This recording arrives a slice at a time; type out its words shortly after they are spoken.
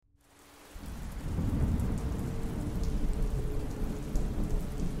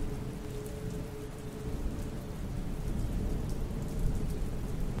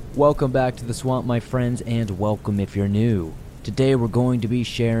Welcome back to the swamp, my friends, and welcome if you're new. Today we're going to be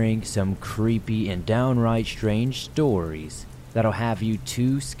sharing some creepy and downright strange stories that'll have you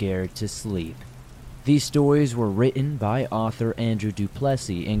too scared to sleep. These stories were written by author Andrew du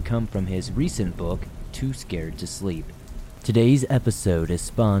Plessis and come from his recent book, Too Scared to Sleep. Today's episode is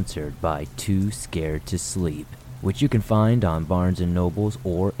sponsored by Too Scared to Sleep, which you can find on Barnes & Nobles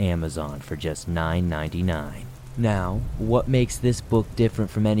or Amazon for just $9.99. Now, what makes this book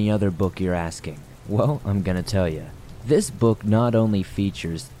different from any other book you're asking? Well, I'm gonna tell you. This book not only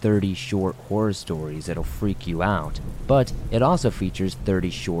features 30 short horror stories that'll freak you out, but it also features 30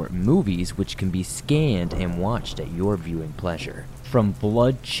 short movies which can be scanned and watched at your viewing pleasure. From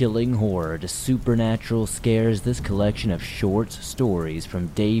blood-chilling horror to supernatural scares, this collection of short stories from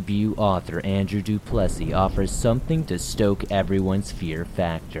debut author Andrew du Plessis offers something to stoke everyone's fear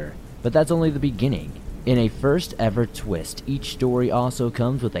factor. But that's only the beginning. In a first ever twist, each story also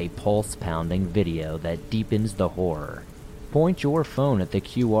comes with a pulse-pounding video that deepens the horror. Point your phone at the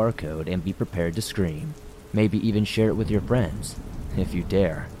QR code and be prepared to scream. Maybe even share it with your friends, if you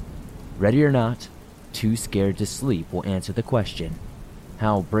dare. Ready or not, Too Scared to Sleep will answer the question,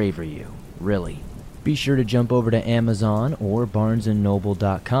 how brave are you, really? Be sure to jump over to Amazon or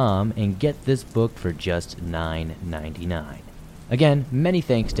BarnesandNoble.com and get this book for just $9.99. Again, many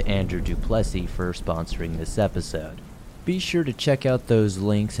thanks to Andrew du Plessis for sponsoring this episode. Be sure to check out those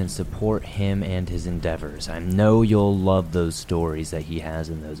links and support him and his endeavors. I know you'll love those stories that he has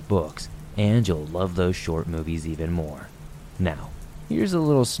in those books, and you'll love those short movies even more. Now, here's a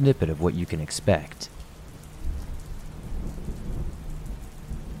little snippet of what you can expect.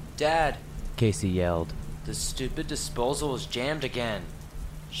 Dad, Casey yelled. the stupid disposal is jammed again.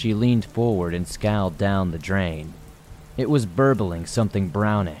 She leaned forward and scowled down the drain. It was burbling something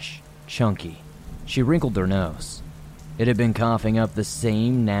brownish, chunky. She wrinkled her nose. It had been coughing up the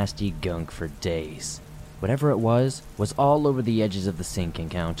same nasty gunk for days. Whatever it was all over the edges of the sink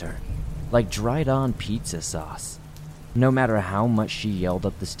and counter, like dried-on pizza sauce. No matter how much she yelled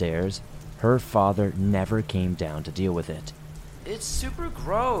up the stairs, her father never came down to deal with it. It's super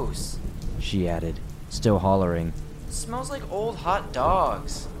gross, She added, still hollering. It smells like old hot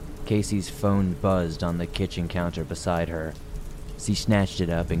dogs. Casey's phone buzzed on the kitchen counter beside her. She snatched it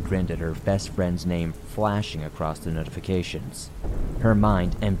up and grinned at her best friend's name flashing across the notifications. Her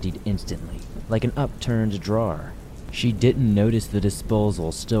mind emptied instantly, like an upturned drawer. She didn't notice the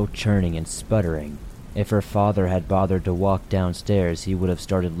disposal still churning and sputtering. If her father had bothered to walk downstairs, he would have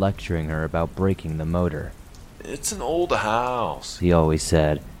started lecturing her about breaking the motor. It's an old house. He always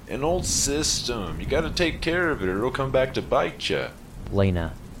said. An old system. You gotta take care of it or it'll come back to bite ya.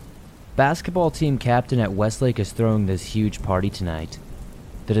 Lena. Basketball team captain at Westlake is throwing this huge party tonight.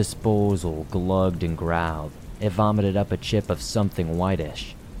 The disposal glugged and growled. It vomited up a chip of something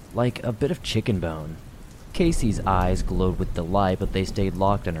whitish, like a bit of chicken bone. Casey's eyes glowed with delight, but they stayed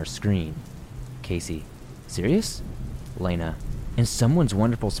locked on her screen. Casey. Serious? Lena. And someone's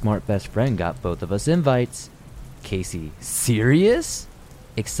wonderful smart best friend got both of us invites. Casey. Serious?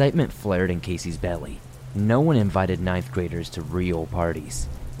 Excitement flared in Casey's belly. No one invited ninth graders to real parties.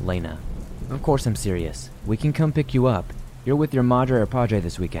 Lena. Of course I'm serious. We can come pick you up. You're with your madre or padre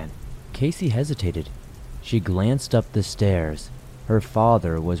this weekend. Casey hesitated. She glanced up the stairs. Her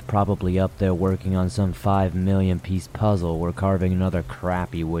father was probably up there working on some 5 million piece puzzle or carving another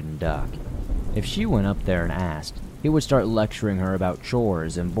crappy wooden duck. If she went up there and asked, he would start lecturing her about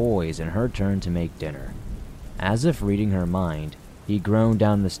chores and boys and her turn to make dinner. As if reading her mind, he groaned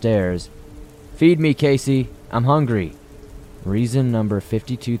down the stairs. Feed me, Casey. I'm hungry. Reason number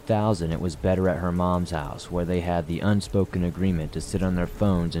 52,000, it was better at her mom's house, where they had the unspoken agreement to sit on their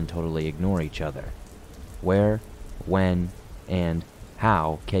phones and totally ignore each other. Where, when, and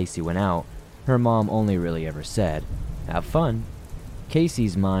how Casey went out, her mom only really ever said, have fun.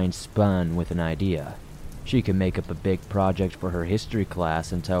 Casey's mind spun with an idea. She could make up a big project for her history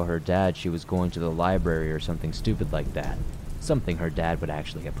class and tell her dad she was going to the library or something stupid like that. Something her dad would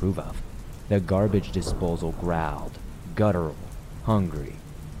actually approve of. The garbage disposal growled. Guttural, hungry.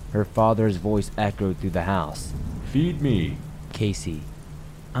 Her father's voice echoed through the house. Feed me. Casey.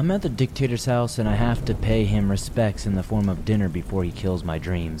 I'm at the dictator's house and I have to pay him respects in the form of dinner before he kills my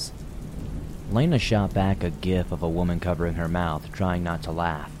dreams. Lena shot back a gif of a woman covering her mouth, trying not to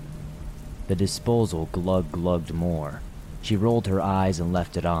laugh. The disposal glugged more. She rolled her eyes and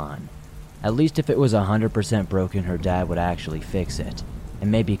left it on. At least if it was 100% broken, her dad would actually fix it, and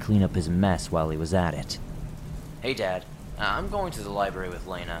maybe clean up his mess while he was at it. Hey Dad, I'm going to the library with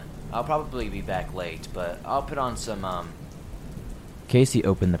Lena. I'll probably be back late, but I'll put on some, Casey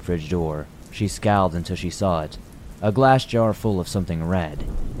opened the fridge door. She scowled until she saw it. A glass jar full of something red.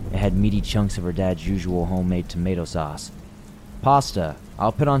 It had meaty chunks of her dad's usual homemade tomato sauce. "Pasta.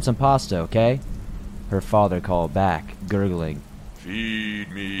 I'll put on some pasta, okay?" Her father called back, gurgling.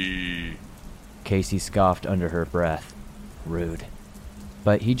 Feed me. Casey scoffed under her breath. Rude.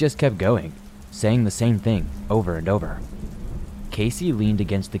 But he just kept going, saying the same thing over and over. Casey leaned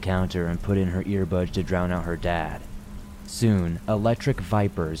against the counter and put in her earbuds to drown out her dad. Soon, Electric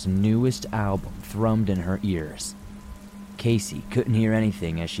Viper's newest album thrummed in her ears. Casey couldn't hear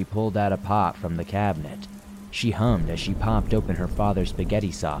anything as she pulled out a pot from the cabinet. She hummed as she popped open her father's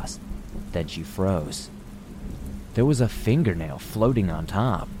spaghetti sauce. Then she froze. There was a fingernail floating on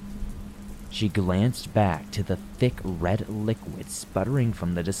top. She glanced back to the thick red liquid sputtering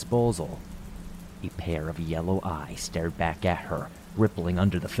from the disposal. A pair of yellow eyes stared back at her, rippling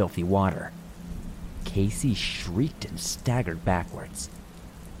under the filthy water. Casey shrieked and staggered backwards.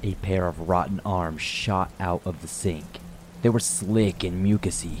 A pair of rotten arms shot out of the sink. They were slick and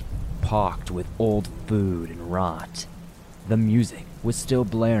mucousy, pocked with old food and rot. The music was still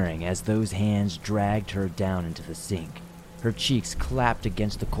blaring as those hands dragged her down into the sink. Her cheeks clapped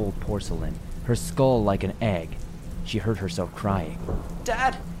against the cold porcelain, her skull like an egg. She heard herself crying.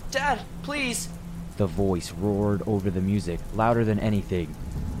 Dad! Dad! Please! The voice roared over the music, louder than anything.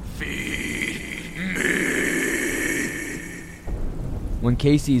 Feed me. When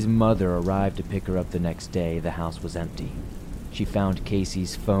Casey's mother arrived to pick her up the next day, the house was empty. She found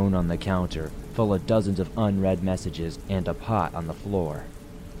Casey's phone on the counter, full of dozens of unread messages and a pot on the floor.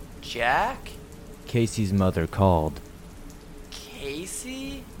 Jack? Casey's mother called.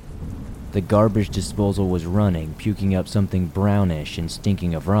 Casey? The garbage disposal was running, puking up something brownish and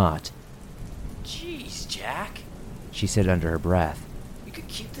stinking of rot. Jeez, Jack. She said under her breath. You could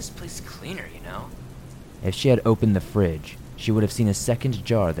keep this place cleaner, you know? If she had opened the fridge, she would have seen a second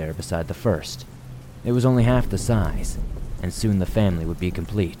jar there beside the first. It was only half the size, and soon the family would be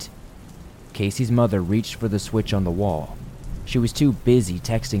complete. Casey's mother reached for the switch on the wall. She was too busy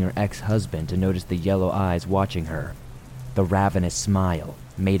texting her ex-husband to notice the yellow eyes watching her. The ravenous smile,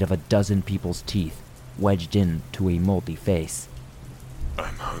 made of a dozen people's teeth, wedged into a moldy face.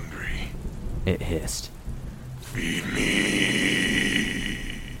 I'm hungry. It hissed. Feed me.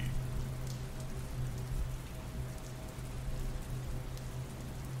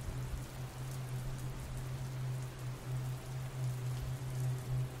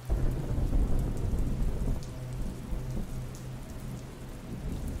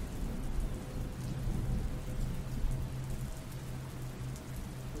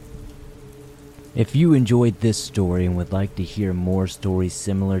 If you enjoyed this story and would like to hear more stories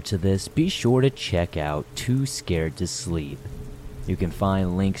similar to this, be sure to check out Too Scared to Sleep. You can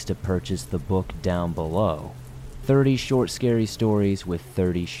find links to purchase the book down below. 30 short scary stories with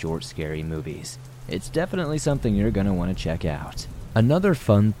 30 short scary movies. It's definitely something you're going to want to check out. Another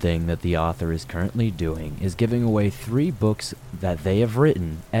fun thing that the author is currently doing is giving away 3 books that they have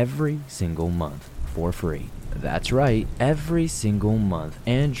written every single month for free. That's right, every single month,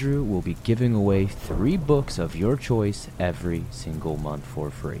 Andrew will be giving away 3 books of your choice every single month for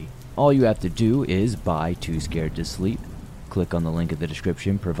free. All you have to do is buy Too Scared to Sleep, click on the link in the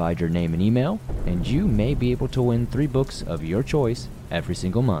description, provide your name and email, and you may be able to win 3 books of your choice every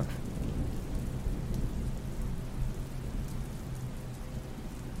single month.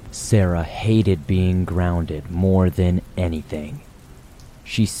 Sarah hated being grounded more than anything.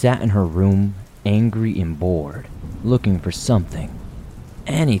 She sat in her room, angry and bored, looking for something,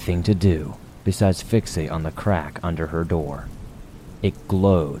 anything to do, besides fixate on the crack under her door. It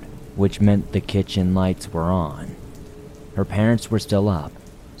glowed, which meant the kitchen lights were on. Her parents were still up,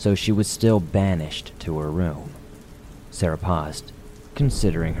 so she was still banished to her room. Sarah paused,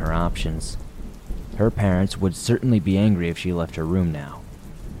 considering her options. Her parents would certainly be angry if she left her room now.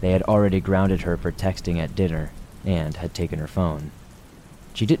 They had already grounded her for texting at dinner, and had taken her phone.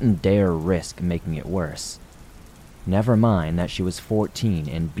 She didn't dare risk making it worse. Never mind that she was 14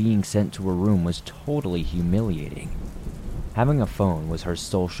 and being sent to her room was totally humiliating. Having a phone was her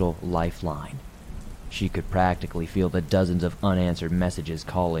social lifeline. She could practically feel the dozens of unanswered messages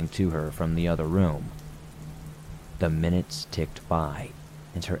calling to her from the other room. The minutes ticked by,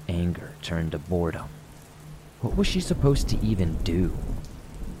 and her anger turned to boredom. What was she supposed to even do?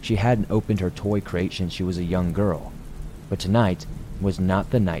 She hadn't opened her toy crate since she was a young girl, but tonight was not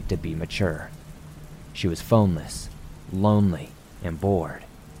the night to be mature. She was phoneless, lonely, and bored.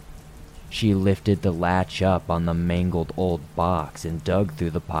 She lifted the latch up on the mangled old box and dug through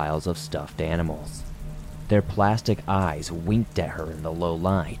the piles of stuffed animals. Their plastic eyes winked at her in the low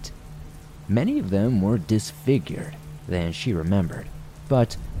light. Many of them were disfigured than she remembered,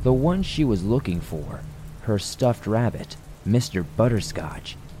 but the one she was looking for, her stuffed rabbit, Mr.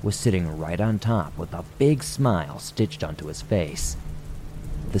 Butterscotch, was sitting right on top with a big smile stitched onto his face.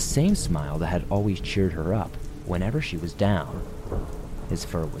 The same smile that had always cheered her up whenever she was down. His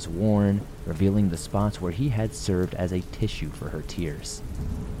fur was worn, revealing the spots where he had served as a tissue for her tears.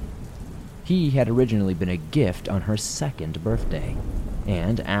 He had originally been a gift on her 2nd birthday,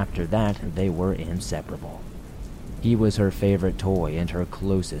 and after that they were inseparable. He was her favorite toy and her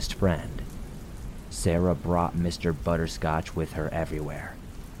closest friend. Sarah brought Mr. Butterscotch with her everywhere.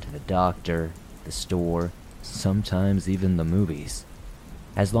 To the doctor, the store, sometimes even the movies.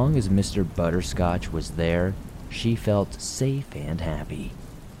 As long as Mr. Butterscotch was there, she felt safe and happy.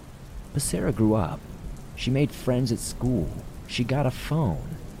 But Sarah grew up. She made friends at school. She got a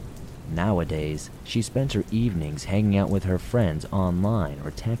phone. Nowadays, she spent her evenings hanging out with her friends online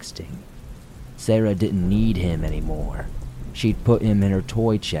or texting. Sarah didn't need him anymore. She'd put him in her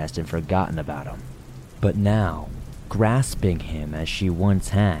toy chest and forgotten about him. But now, grasping him as she once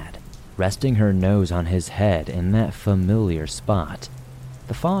had, resting her nose on his head in that familiar spot,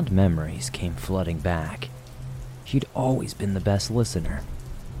 the fond memories came flooding back. She'd always been the best listener.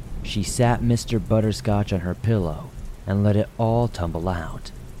 She sat Mr. Butterscotch on her pillow and let it all tumble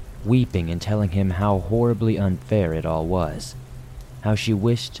out, weeping and telling him how horribly unfair it all was, how she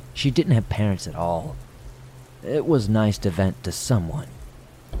wished she didn't have parents at all. It was nice to vent to someone,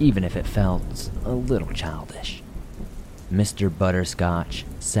 even if it felt a little childish. Mr. Butterscotch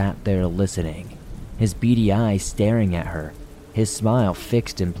sat there listening, his beady eyes staring at her, his smile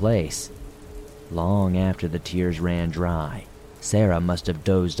fixed in place. Long after the tears ran dry, Sarah must have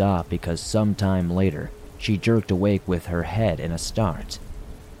dozed off because sometime later she jerked awake with her head in a start.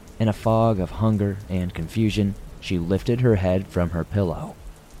 In a fog of hunger and confusion, she lifted her head from her pillow.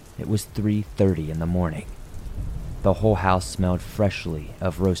 It was 3:30 in the morning. The whole house smelled freshly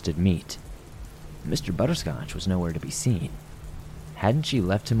of roasted meat. Mr. Butterscotch was nowhere to be seen. Hadn't she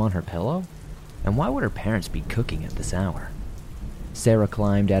left him on her pillow? And why would her parents be cooking at this hour? Sarah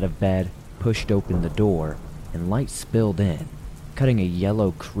climbed out of bed, pushed open the door, and light spilled in, cutting a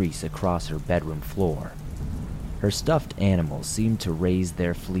yellow crease across her bedroom floor. Her stuffed animals seemed to raise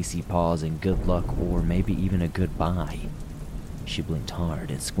their fleecy paws in good luck or maybe even a goodbye. She blinked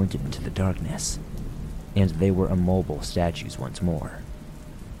hard and squinted into the darkness, and they were immobile statues once more.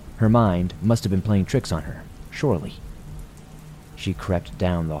 Her mind must have been playing tricks on her, surely. She crept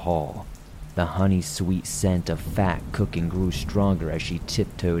down the hall. The honey-sweet scent of fat cooking grew stronger as she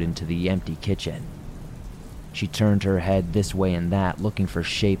tiptoed into the empty kitchen. She turned her head this way and that, looking for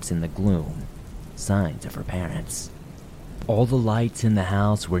shapes in the gloom, signs of her parents. All the lights in the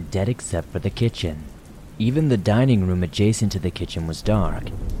house were dead except for the kitchen. Even the dining room adjacent to the kitchen was dark,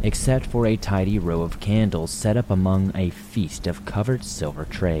 except for a tidy row of candles set up among a feast of covered silver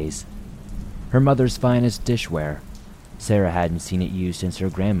trays. Her mother's finest dishware. Sarah hadn't seen it used since her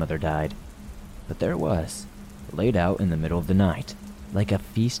grandmother died. But there it was, laid out in the middle of the night, like a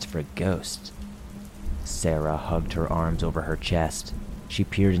feast for ghosts. Sarah hugged her arms over her chest. She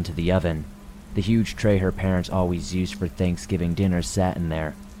peered into the oven. The huge tray her parents always used for Thanksgiving dinner sat in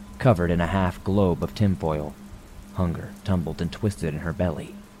there, covered in a half globe of tinfoil. Hunger tumbled and twisted in her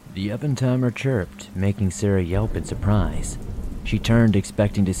belly. The oven timer chirped, making Sarah yelp in surprise. She turned,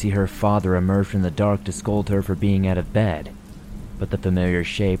 expecting to see her father emerge from the dark to scold her for being out of bed. But the familiar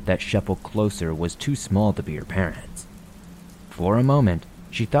shape that shuffled closer was too small to be her parents. For a moment,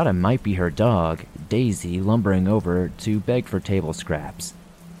 she thought it might be her dog, Daisy, lumbering over to beg for table scraps.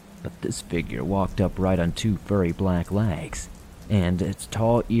 But this figure walked upright on two furry black legs, and its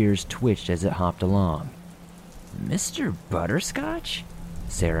tall ears twitched as it hopped along. "Mr. Butterscotch?"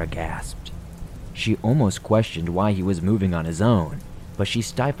 Sarah gasped. She almost questioned why he was moving on his own, but she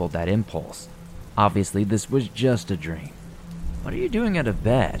stifled that impulse. Obviously, this was just a dream. "What are you doing out of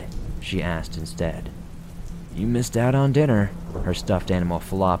bed?" she asked instead. "You missed out on dinner." Her stuffed animal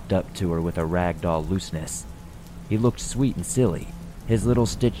flopped up to her with a ragdoll looseness. He looked sweet and silly, his little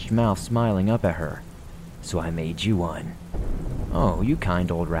stitched mouth smiling up at her. "So I made you one." "Oh, you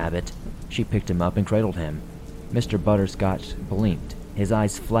kind old rabbit." She picked him up and cradled him. Mr. Butterscotch blinked, his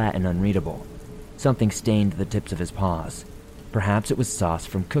eyes flat and unreadable. Something stained the tips of his paws. Perhaps it was sauce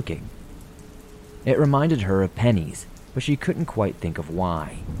from cooking. It reminded her of pennies, but she couldn't quite think of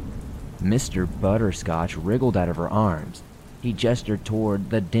why. Mr. Butterscotch wriggled out of her arms. He gestured toward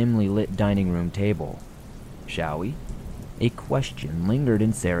the dimly lit dining room table. "Shall we?" A question lingered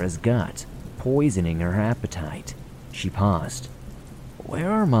in Sarah's gut, poisoning her appetite. She paused.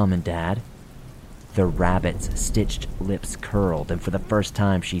 "Where are Mom and Dad?" The rabbit's stitched lips curled, and for the first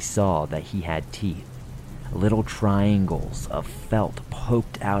time she saw that he had teeth. Little triangles of felt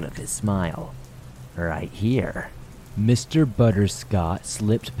poked out of his smile. "Right here." Mr. Butterscotch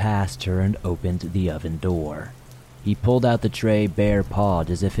slipped past her and opened the oven door. He pulled out the tray bare-pawed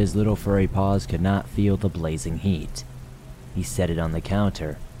as if his little furry paws could not feel the blazing heat. He set it on the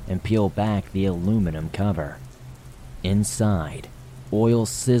counter and peeled back the aluminum cover. Inside, oil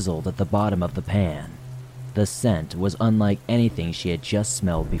sizzled at the bottom of the pan. The scent was unlike anything she had just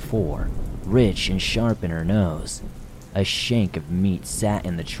smelled before, rich and sharp in her nose. A shank of meat sat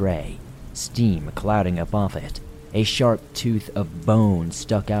in the tray, steam clouding up off it. A sharp tooth of bone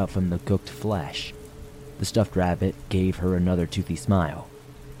stuck out from the cooked flesh. The stuffed rabbit gave her another toothy smile.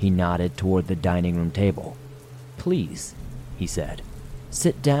 He nodded toward the dining room table. "Please," he said.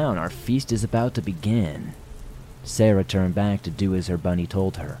 "Sit down, our feast is about to begin." Sarah turned back to do as her bunny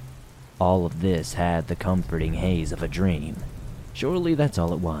told her. All of this had the comforting haze of a dream. Surely that's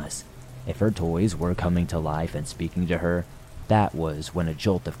all it was. If her toys were coming to life and speaking to her, that was when a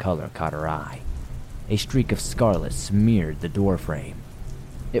jolt of color caught her eye. A streak of scarlet smeared the doorframe.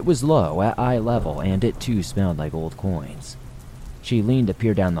 It was low, at eye level, and it too smelled like old coins. She leaned to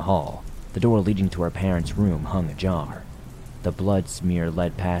peer down the hall. The door leading to her parents' room hung ajar. The blood smear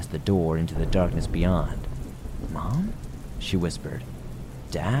led past the door into the darkness beyond. "Mom?" she whispered.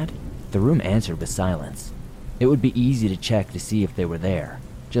 "Dad?" The room answered with silence. It would be easy to check to see if they were there.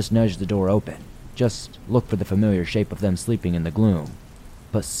 Just nudge the door open. Just look for the familiar shape of them sleeping in the gloom.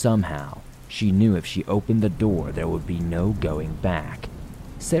 But somehow, she knew if she opened the door there would be no going back.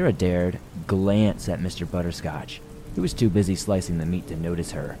 Sarah dared glance at Mr. Butterscotch. He was too busy slicing the meat to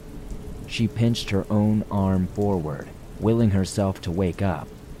notice her. She pinched her own arm forward, willing herself to wake up.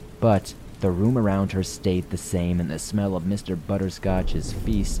 But the room around her stayed the same, and the smell of Mr. Butterscotch's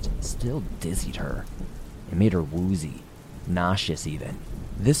feast still dizzied her. It made her woozy, nauseous even.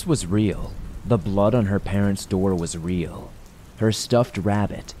 This was real. The blood on her parents' door was real. Her stuffed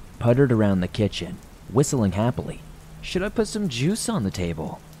rabbit puttered around the kitchen, whistling happily. "Should I put some juice on the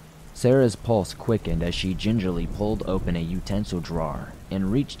table?" Sarah's pulse quickened as she gingerly pulled open a utensil drawer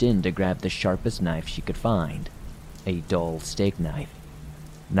and reached in to grab the sharpest knife she could find. A dull steak knife.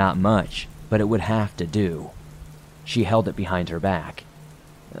 Not much, but it would have to do. She held it behind her back.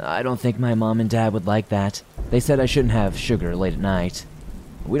 "I don't think my mom and dad would like that. They said I shouldn't have sugar late at night."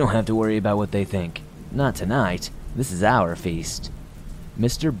 "We don't have to worry about what they think. Not tonight. This is our feast."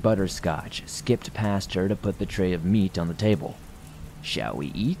 Mr. Butterscotch skipped past her to put the tray of meat on the table. "Shall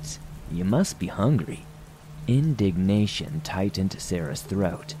we eat? You must be hungry." Indignation tightened Sarah's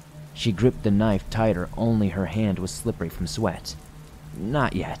throat. She gripped the knife tighter, only her hand was slippery from sweat.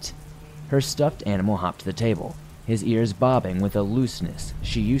 "Not yet." Her stuffed animal hopped to the table, his ears bobbing with a looseness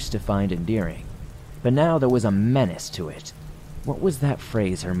she used to find endearing. But now there was a menace to it. What was that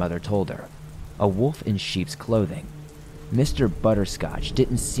phrase her mother told her? A wolf in sheep's clothing. Mr. Butterscotch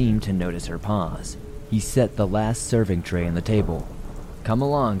didn't seem to notice her pause. He set the last serving tray on the table. "Come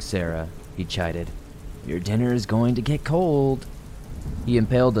along, Sarah," he chided. "Your dinner is going to get cold." He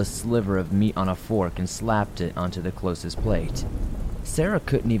impaled a sliver of meat on a fork and slapped it onto the closest plate. Sarah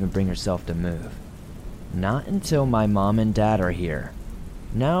couldn't even bring herself to move. "Not until my mom and dad are here."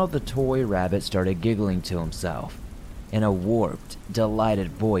 Now the toy rabbit started giggling to himself. In a warped,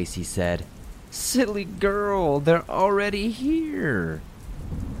 delighted voice, he said, "Silly girl, they're already here."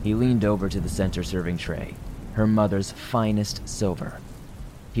 He leaned over to the center serving tray, her mother's finest silver.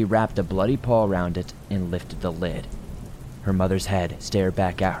 He wrapped a bloody paw around it and lifted the lid. Her mother's head stared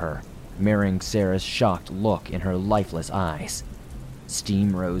back at her, mirroring Sarah's shocked look in her lifeless eyes.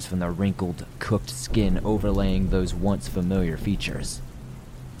 Steam rose from the wrinkled, cooked skin overlaying those once familiar features.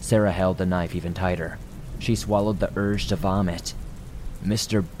 Sarah held the knife even tighter. She swallowed the urge to vomit.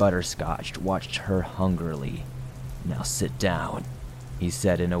 Mr. Butterscotch watched her hungrily. "Now sit down," he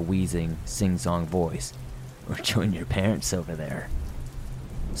said in a wheezing, sing-song voice, "or join your parents over there."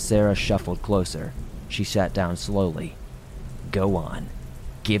 Sarah shuffled closer. She sat down slowly. "Go on.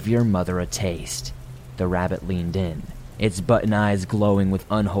 Give your mother a taste." The rabbit leaned in, its button eyes glowing with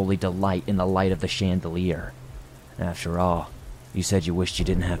unholy delight in the light of the chandelier. "After all, you said you wished you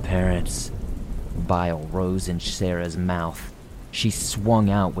didn't have parents." Bile rose in Sarah's mouth. She swung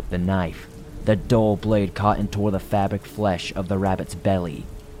out with the knife. The dull blade caught and tore the fabric flesh of the rabbit's belly.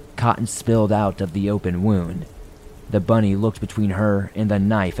 Cotton spilled out of the open wound. The bunny looked between her and the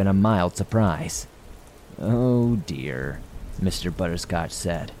knife in a mild surprise. "Oh dear," Mr. Butterscotch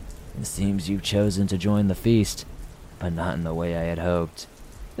said. "It seems you've chosen to join the feast, but not in the way I had hoped.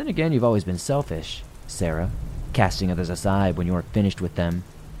 Then again, you've always been selfish, Sarah, casting others aside when you're finished with them.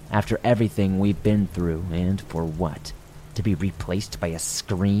 After everything we've been through, and for what? To be replaced by a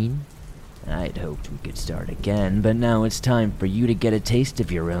screen? I'd hoped we could start again, but now it's time for you to get a taste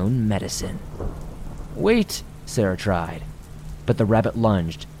of your own medicine." "Wait!" Sarah tried. But the rabbit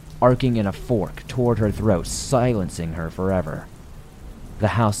lunged, arcing in a fork toward her throat, silencing her forever. The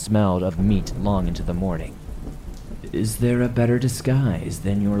house smelled of meat long into the morning. Is there a better disguise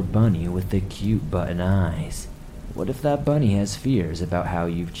than your bunny with the cute button eyes? What if that bunny has fears about how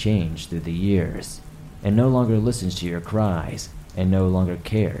you've changed through the years, and no longer listens to your cries, and no longer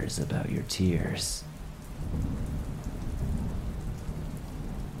cares about your tears?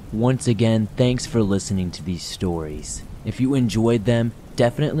 Once again, thanks for listening to these stories. If you enjoyed them,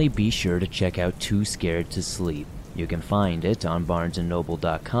 definitely be sure to check out Too Scared to Sleep. You can find it on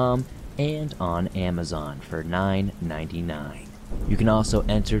barnesandnoble.com and on Amazon for $9.99. You can also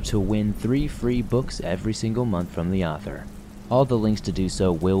enter to win 3 free books every single month from the author. All the links to do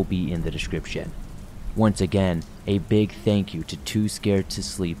so will be in the description. Once again, a big thank you to Too Scared to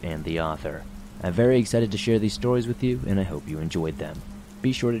Sleep and the author. I'm very excited to share these stories with you, and I hope you enjoyed them.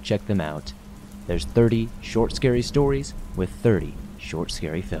 Be sure to check them out. There's 30 short scary stories with 30 short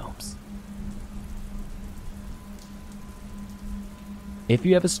scary films. If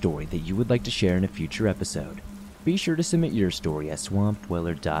you have a story that you would like to share in a future episode, be sure to submit your story at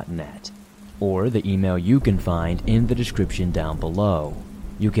swampdweller.net, or the email you can find in the description down below.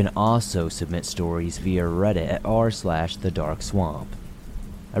 You can also submit stories via Reddit at r/thedarkswamp.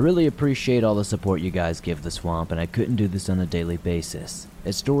 I really appreciate all the support you guys give the swamp, and I couldn't do this on a daily basis.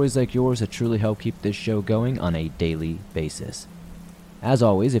 It's stories like yours that truly help keep this show going on a daily basis. As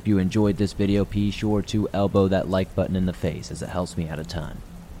always, if you enjoyed this video, be sure to elbow that like button in the face, as it helps me out a ton.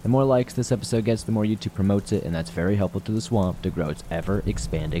 The more likes this episode gets, the more YouTube promotes it, and that's very helpful to the swamp to grow its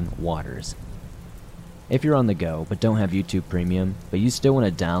ever-expanding waters. If you're on the go, but don't have YouTube Premium, but you still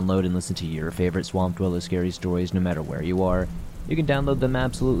want to download and listen to your favorite Swamp Dweller scary stories no matter where you are, you can download them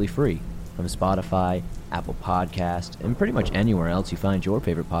absolutely free from Spotify, Apple Podcast, and pretty much anywhere else you find your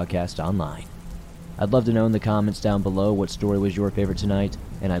favorite podcast online. I'd love to know in the comments down below what story was your favorite tonight,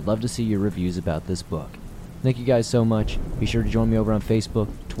 and I'd love to see your reviews about this book. Thank you guys so much. Be sure to join me over on Facebook,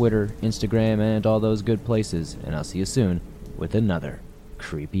 Twitter, Instagram, and all those good places, and I'll see you soon with another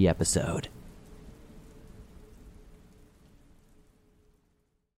creepy episode.